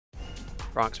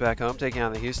Bronx back home taking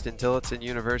on the Huston-Tillotson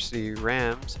University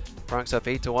Rams. Bronx up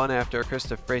 8-1 after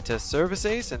Krista Freitas service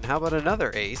ace, and how about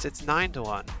another ace? It's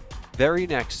 9-1. Very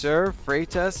next serve,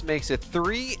 Freitas makes it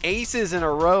 3 aces in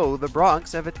a row. The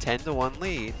Bronx have a 10-1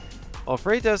 lead. While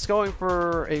Freitas going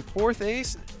for a 4th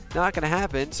ace, not going to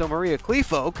happen, so Maria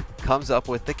Kleefolk comes up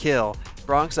with the kill.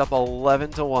 Bronx up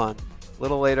 11-1. A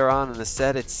little later on in the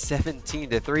set, it's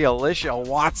 17-3. Alicia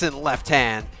Watson left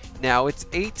hand. Now it's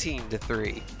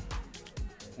 18-3.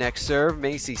 Next serve,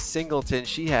 Macy Singleton.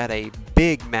 She had a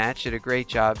big match, did a great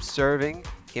job serving.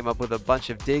 Came up with a bunch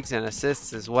of digs and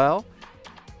assists as well.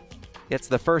 Gets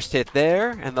the first hit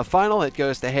there, and the final hit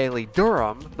goes to Haley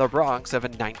Durham. The Bronx have a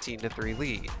 19-3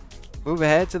 lead. Move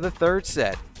ahead to the 3rd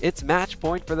set. It's match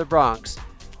point for the Bronx.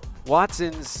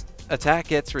 Watson's attack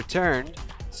gets returned.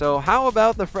 So how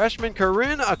about the freshman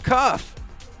Corinne Acuff?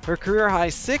 Her career high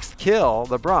 6th kill.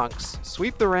 The Bronx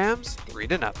sweep the Rams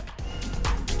 3-0.